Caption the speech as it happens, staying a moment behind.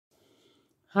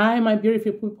Hi, my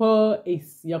beautiful people.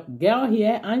 It's your girl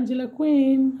here, Angela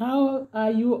Queen. How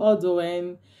are you all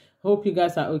doing? Hope you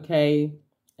guys are okay.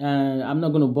 And I'm not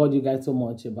going to bother you guys so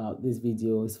much about this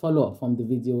video. It's follow up from the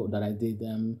video that I did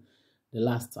my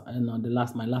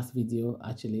last video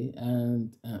actually.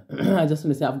 And I just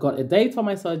want to say I've got a date for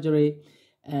my surgery,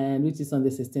 and which is on the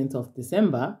 16th of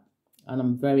December, and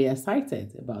I'm very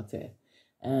excited about it.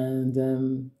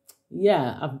 And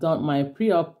yeah, I've done my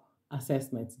pre-op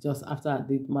assessment just after I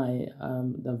did my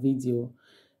the video.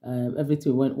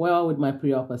 Everything went well with my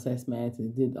pre-op assessment. I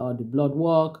did all the blood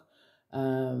work,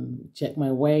 checked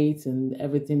my weight, and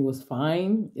everything was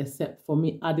fine except for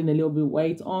me adding a little bit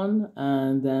weight on,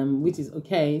 and which is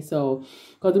okay. So,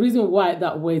 because the reason why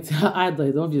that weight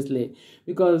added, obviously,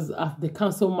 because they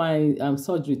canceled my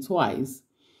surgery twice,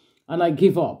 and I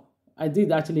gave up. I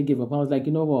did actually give up. I was like,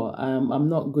 you know what? I'm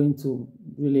not going to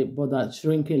really bother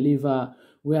shrinking liver,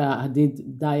 where I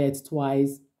did diet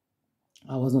twice.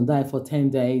 I was on diet for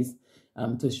 10 days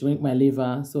to shrink my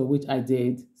liver, so which I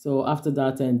did. So after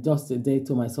that, and just a day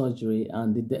to my surgery,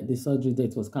 and the surgery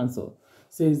date was cancelled.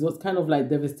 So it was kind of like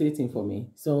devastating for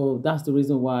me. So that's the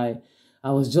reason why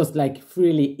I was just like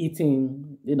freely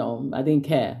eating. I didn't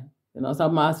care.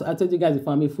 So I told you guys, if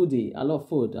I'm a foodie, I love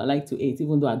food. I like to eat,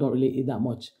 even though I don't really eat that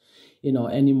much,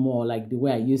 anymore, like the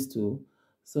way I used to.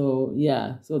 So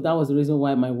yeah, so that was the reason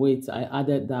why my weight, I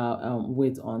added that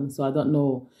weight on. So I don't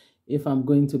know if I'm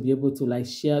going to be able to like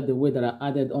share the weight that I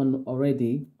added on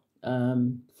already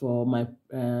for my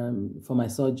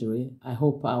surgery. I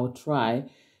hope I'll try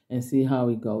and see how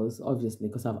it goes, obviously,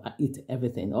 because I've eaten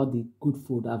everything, all the good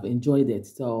food. I've enjoyed it.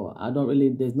 So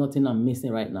there's nothing I'm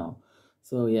missing right now.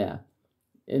 So yeah.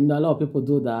 And a lot of people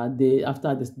do that.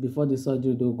 Before the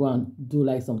surgery, they'll go and do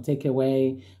like some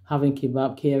takeaway, having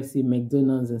kebab, KFC,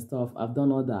 McDonald's and stuff. I've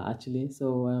done all that actually.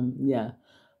 So yeah,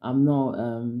 I'm not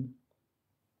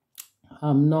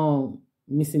I'm not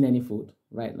missing any food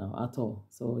right now at all.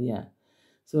 So yeah.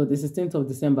 So the 16th of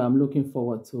December, I'm looking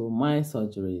forward to my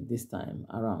surgery this time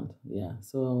around. Yeah.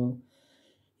 So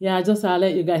yeah, I'll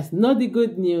let you guys know the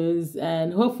good news,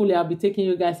 and hopefully I'll be taking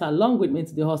you guys along with me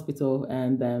to the hospital,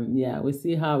 and yeah, we'll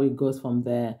see how it goes from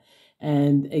there.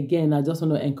 And again, I just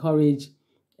want to encourage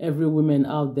every woman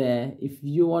out there, if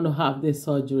you want to have this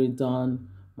surgery done,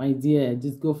 my dear,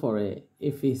 just go for it.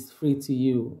 If it's free to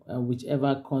you,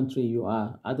 whichever country you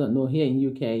are. I don't know, here in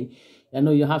UK, I know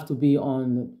you have to be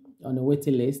on a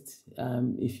waiting list.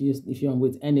 If you're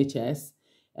with NHS,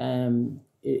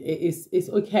 it's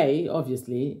okay,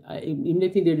 obviously.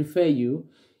 Immediately they refer you.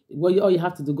 All you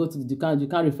have to do, you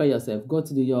can't refer yourself. Go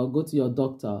to your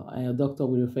doctor, and your doctor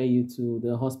will refer you to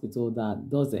the hospital that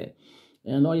does it.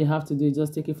 And all you have to do is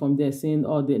just take it from there. Saying,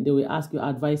 they will ask you,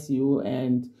 advise you,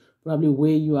 and probably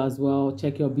weigh you as well.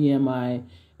 Check your BMI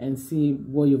and see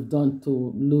what you've done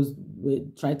to lose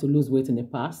weight. Try to lose weight in the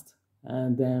past,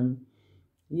 and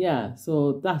yeah,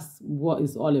 so that's what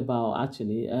it's all about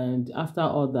actually. And after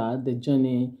all that, the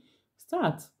journey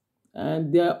starts.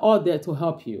 And they're all there to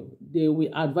help you. They will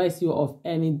advise you of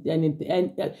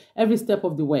every step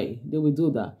of the way. They will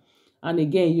do that. And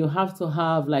again, you have to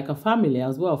have like a family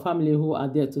as well, family who are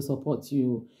there to support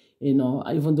you,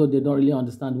 even though they don't really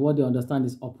understand. What they understand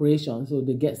is operation, so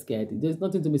they get scared. There's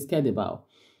nothing to be scared about,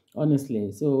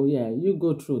 honestly. So yeah, you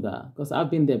go through that, because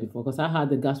I've been there before, because I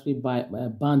had the gastric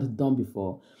band done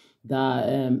before. That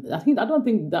I don't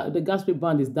think that the gastric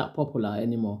band is that popular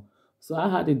anymore. So I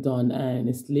had it done, and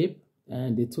it slipped,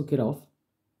 and they took it off.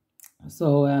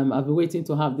 So I've been waiting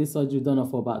to have this surgery done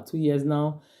for about 2 years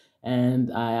now,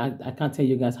 and I can't tell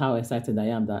you guys how excited I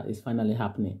am that it's finally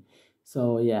happening.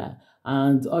 So yeah,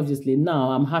 and obviously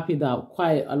now I'm happy that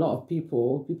quite a lot of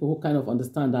people who kind of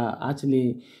understand, are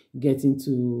actually getting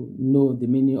to know the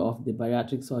meaning of the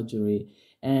bariatric surgery.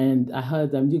 And I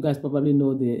heard you guys probably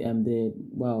know the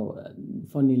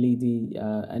funny lady,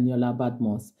 Aniola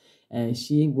Badmos, and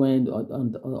she went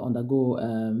on undergo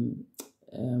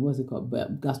what's it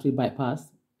called, gastric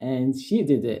bypass, and she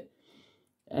did it.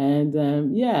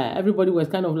 And yeah, everybody was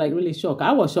kind of like really shocked.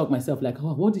 I was shocked myself, like,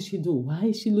 oh, what did she do? Why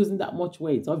is she losing that much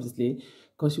weight? Obviously,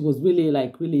 because she was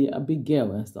really a big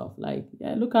girl and stuff. Like,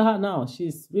 yeah, look at her now.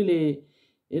 She's really,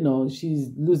 she's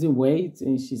losing weight,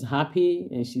 and she's happy,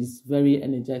 and she's very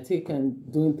energetic,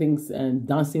 and doing things and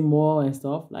dancing more and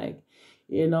stuff. Like,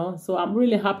 so I'm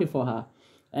really happy for her.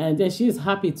 And then she's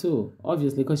happy too,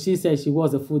 obviously, because she said she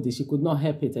was a foodie. She could not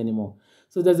help it anymore.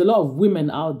 So there's a lot of women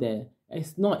out there.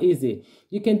 It's not easy.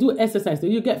 You can do exercise, so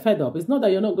you get fed up. It's not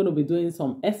that you're not going to be doing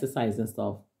some exercise and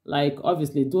stuff. Like,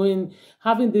 obviously,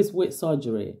 having this weight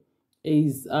surgery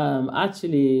is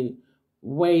actually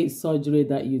weight surgery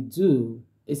that you do.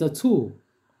 It's a tool.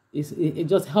 it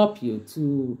just help you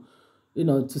to,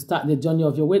 to start the journey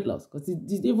of your weight loss. Because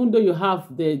even though you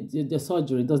have the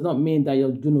surgery, it does not mean that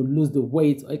you're going to lose the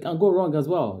weight. It can go wrong as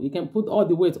well. You can put all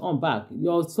the weight on back.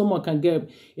 Your stomach can get,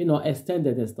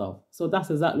 extended and stuff. So that's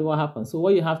exactly what happens. So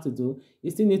what you have to do,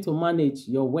 you still need to manage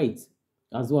your weight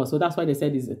as well. So that's why they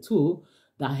said it's a tool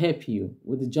that help you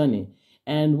with the journey.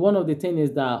 And one of the things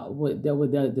is that with the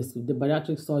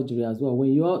bariatric surgery as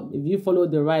well, if you follow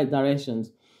the right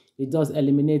directions, it does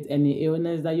eliminate any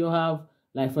illness that you have.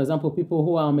 Like, for example, people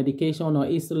who are on medication or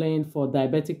insulin for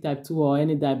diabetic type 2 or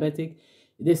any diabetic,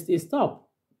 they stop.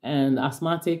 And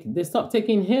asthmatic, they stop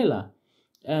taking inhaler.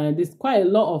 And there's quite a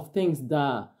lot of things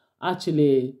that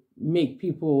actually make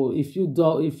people, if you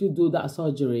do that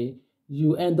surgery,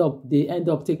 they end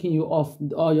up taking you off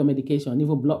all your medication,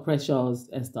 even blood pressures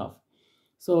and stuff.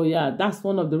 So yeah, that's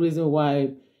one of the reasons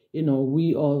why,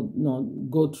 we all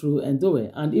go through and do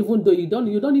it. And even though you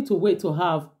don't need to wait to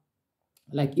have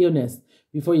like illness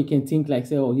before you can think like,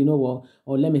 say, oh, you know what,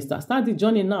 or let me start the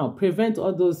journey now. Prevent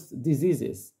all those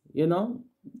diseases.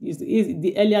 It's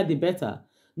the earlier the better.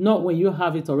 Not when you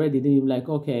have it already, then you're like,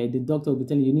 okay, the doctor will be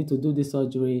telling you need to do this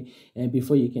surgery and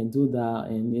before you can do that.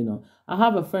 And, I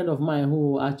have a friend of mine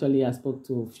who actually I spoke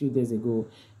to a few days ago,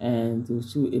 and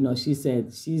she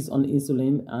said she's on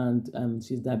insulin and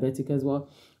she's diabetic as well.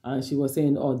 And she was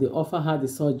saying, oh, they offer her the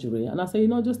surgery. And I said,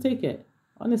 just take it.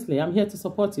 Honestly, I'm here to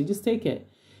support you. Just take it.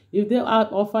 If they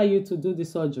offer you to do the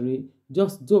surgery,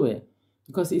 just do it,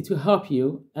 because it will help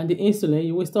you. And the insulin,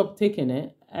 you will stop taking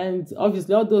it. And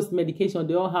obviously, all those medications,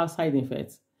 they all have side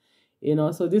effects.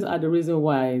 So these are the reasons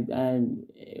why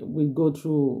we go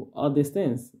through all these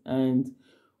things. And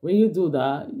when you do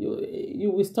that,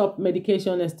 you will stop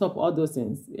medication and stop all those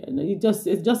things.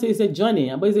 It's a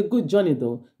journey, but it's a good journey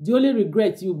though. The only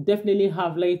regret you definitely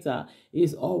have later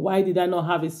is, oh, why did I not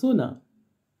have it sooner?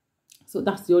 So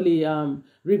that's the only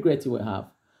regret you will have.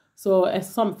 So it's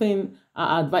something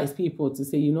I advise people to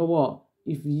say, you know what,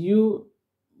 if you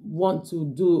want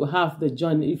to have the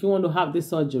journey, if you want to have this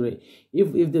surgery,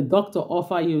 if the doctor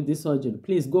offer you this surgery,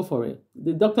 please go for it.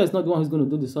 The doctor is not the one who's going to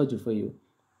do the surgery for you.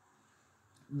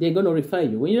 They're going to refer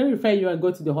you. When you refer you and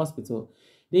go to the hospital,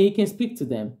 then you can speak to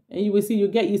them and you will see, you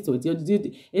get used to it.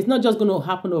 It's not just going to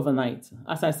happen overnight.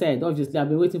 As I said, obviously, I've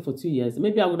been waiting for 2 years.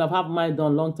 Maybe I would have had mine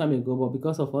done a long time ago, but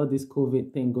because of all this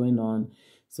COVID thing going on,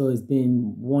 so it's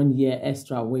been 1 year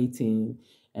extra waiting.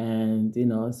 And,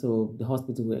 so the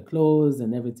hospital were closed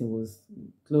and everything was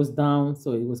closed down.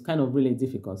 So it was kind of really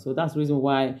difficult. So that's the reason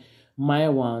why my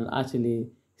one actually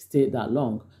stayed that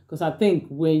long. Because I think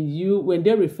when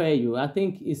they refer you, I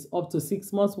think it's up to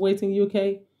 6 months waiting in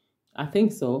UK. I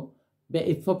think so.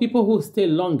 But for people who stay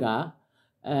longer,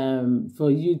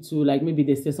 for you to, like, maybe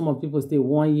they say some of people stay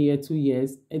 1 year, 2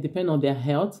 years, it depends on their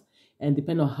health and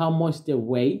depend on how much they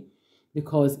weigh.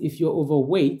 Because if you're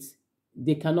overweight,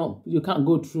 you can't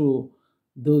go through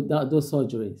those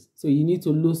surgeries. So you need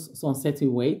to lose some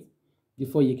certain weight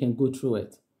before you can go through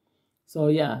it. So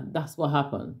yeah, that's what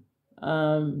happened.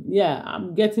 Yeah,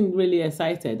 I'm getting really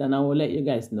excited and I will let you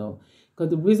guys know.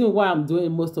 Because the reason why I'm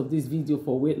doing most of this video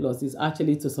for weight loss is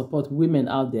actually to support women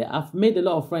out there. I've made a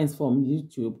lot of friends from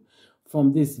YouTube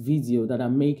from this video that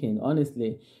I'm making.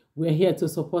 Honestly, we're here to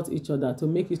support each other, to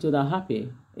make each other happy.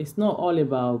 It's not all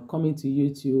about coming to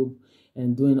YouTube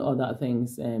and doing other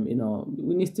things.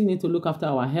 We still need to look after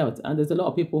our health. And there's a lot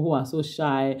of people who are so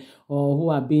shy,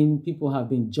 or people have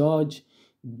been judged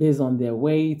based on their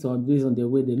weight or based on the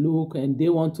way they look, and they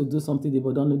want to do something, but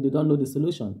they don't know the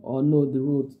solution or know the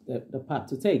route, the path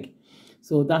to take.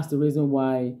 So that's the reason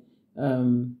why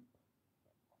I'm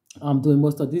doing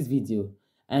most of this video,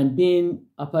 and being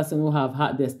a person who have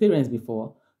had the experience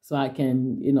before, so I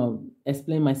can,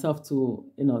 explain myself to,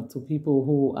 to people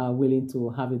who are willing to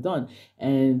have it done.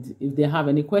 And if they have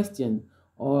any question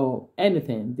or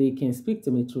anything, they can speak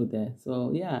to me through there.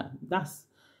 So yeah, that's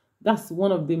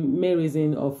one of the main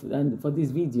reasons for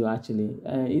this video, actually.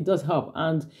 It does help.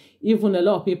 And even a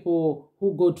lot of people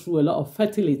who go through a lot of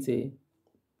fertility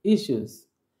issues,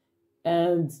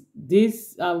 and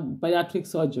this bariatric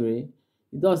surgery,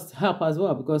 it does help as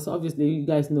well, because obviously you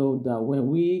guys know that when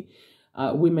we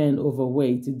women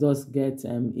overweight, it does get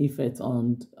effect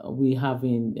on we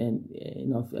having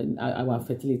our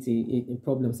fertility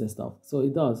problems and stuff. So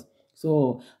it does.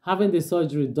 So having the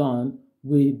surgery done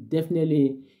will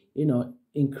definitely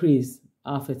increase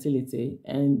our fertility,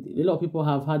 and a lot of people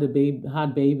have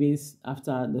had babies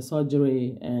after the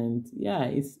surgery, and yeah,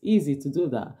 it's easy to do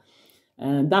that.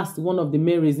 And that's one of the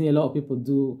main reasons a lot of people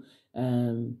do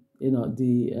the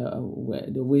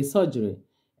waist surgery,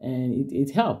 and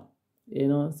it helps.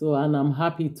 So, and I'm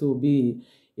happy to be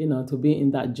you know, to be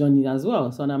in that journey as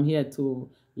well. So, and I'm here to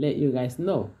let you guys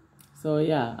know. So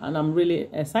yeah, and I'm really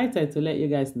excited to let you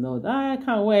guys know that I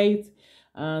can't wait.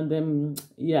 And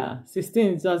yeah,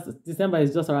 16 is just December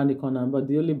is just around the corner. But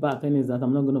the only bad thing is that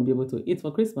I'm not going to be able to eat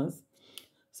for Christmas.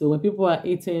 So when people are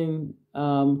eating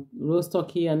roast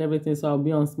turkey and everything, so I'll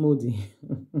be on smoothie.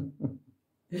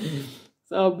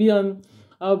 So I'll be on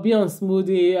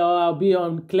smoothie, or I'll be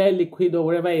on clear liquid, or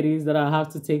whatever it is that I have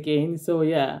to take in. So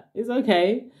yeah, it's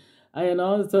okay. You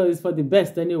know, so it's for the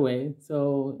best anyway.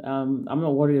 So I'm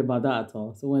not worried about that at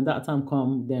all. So when that time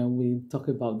comes, then we talk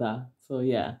about that. So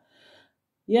yeah.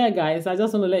 Yeah, guys, I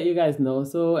just want to let you guys know.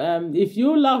 So if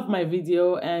you love my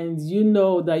video and you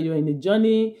know that you're in the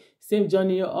journey, same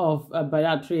journey of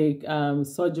bariatric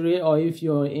surgery, or if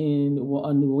you're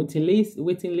on the waiting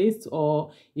list,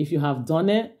 or if you have done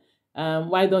it,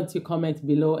 why don't you comment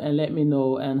below and let me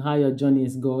know and how your journey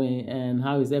is going, and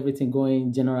how is everything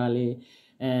going generally,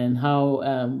 and how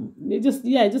just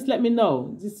let me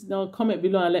know. Just comment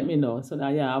below and let me know, so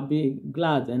that yeah, I'll be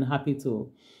glad and happy to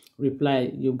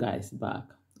reply you guys back.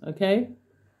 Okay,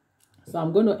 so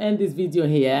I'm going to end this video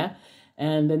here,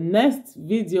 and the next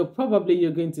video probably you're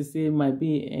going to see might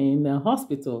be in a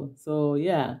hospital. So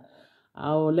yeah,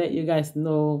 I'll let you guys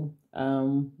know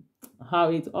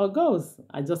how it all goes.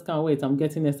 I just can't wait. I'm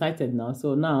getting excited now.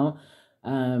 So now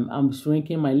I'm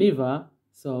shrinking my liver.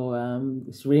 So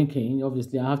shrinking,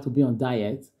 obviously I have to be on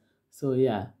diet. So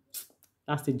yeah,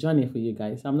 that's the journey for you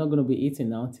guys. I'm not going to be eating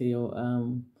now till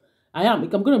I'm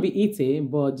going to be eating,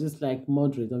 but just like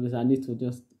moderate. Obviously I need to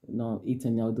just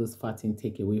eating all those fattening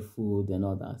takeaway food and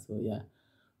all that. So yeah,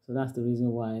 so that's the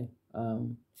reason why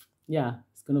yeah,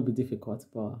 it's going to be difficult,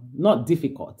 but not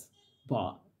difficult,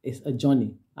 but it's a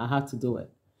journey. I have to do it.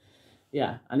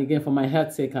 Yeah, and again for my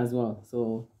health's sake as well.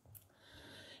 So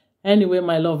anyway,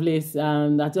 my lovelies,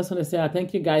 I just want to say I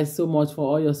thank you guys so much for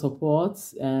all your support,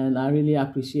 and I really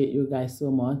appreciate you guys so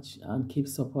much, and keep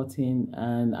supporting,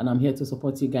 and I'm here to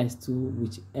support you guys too,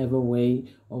 whichever way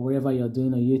or whatever you're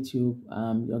doing on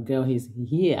YouTube. Your girl is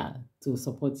here to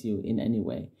support you in any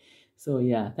way. So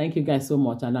yeah, thank you guys so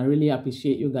much, and I really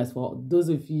appreciate you guys. For those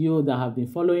of you that have been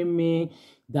following me,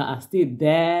 that are still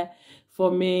there for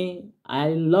me, I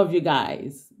love you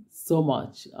guys so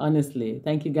much. Honestly,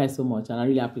 thank you guys so much, and I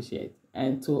really appreciate it.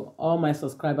 And to all my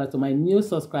subscribers, to my new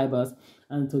subscribers,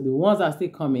 and to the ones that are still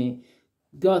coming,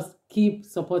 just keep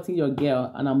supporting your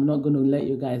girl, and I'm not going to let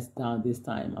you guys down this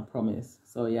time, I promise.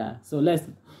 So yeah, so let's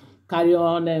carry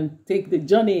on and take the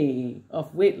journey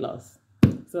of weight loss.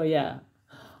 So yeah,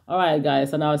 all right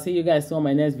guys, and I'll see you guys soon on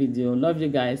my next video. Love you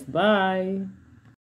guys. Bye.